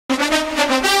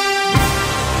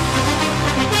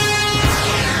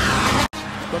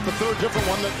but the third different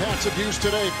one that Pats have used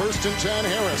today. First and 10,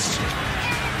 Harris.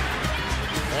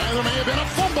 And there may have been a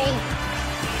fumble.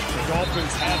 The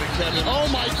Dolphins have it, Kevin. Oh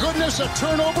my goodness, a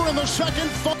turnover in the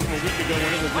second. A week ago when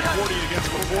it was the 40 against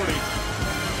the 40.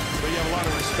 But you have a lot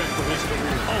of respect for his career.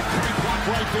 Oh, great block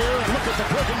right there. And look at the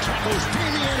broken tackles.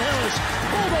 Damian Harris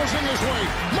bulldozing his way.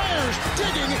 Myers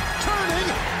digging, turning.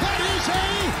 That is a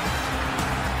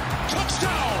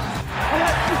touchdown.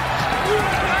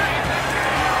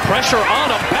 Pressure on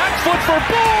him. Back foot for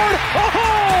Bourne.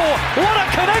 Oh, what a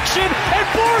connection. And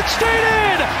Bourne stayed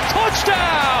in.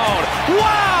 Touchdown.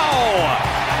 Wow.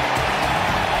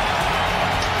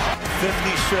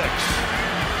 56.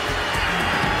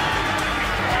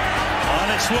 On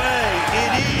its way.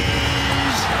 It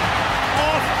is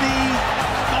off the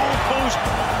goalpost.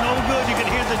 No good. You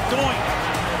can hear the doink.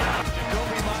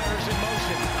 Jacoby Myers in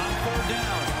motion on third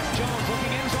down. Jones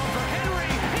looking end zone for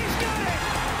Henry. He's got it.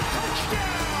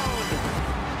 Touchdown.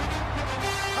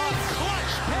 A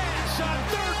clutch pass on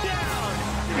third down.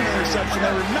 Interception.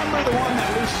 I remember the one that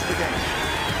loses the game.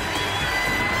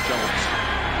 Jones.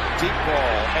 Deep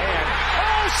ball.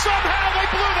 And somehow they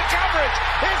blew the coverage.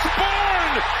 It's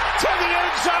Bourne to the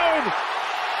end zone.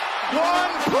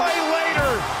 One play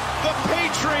later, the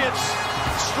Patriots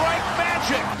strike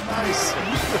magic. Nice.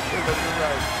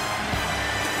 Right.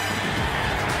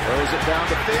 Throws it down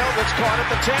the field. It's caught at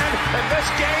the 10, and this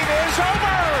game is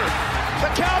over.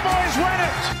 The Cowboys win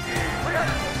it.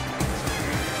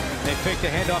 They fake the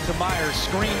handoff to Myers.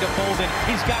 Screen to Bolden.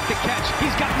 He's got the catch.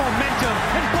 He's got momentum.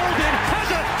 And Bolden has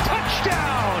a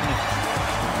touchdown.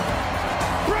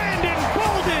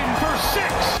 Bolden for 6.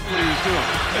 What he was doing.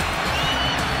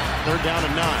 Third down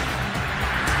and 9.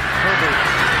 Herbert.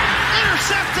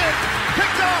 Intercepted.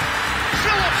 Picked up.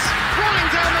 Phillips running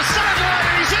down the sideline,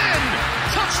 and he's in.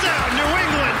 Touchdown, New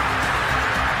England.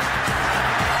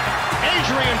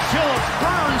 Adrian Phillips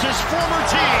burns his former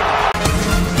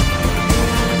team.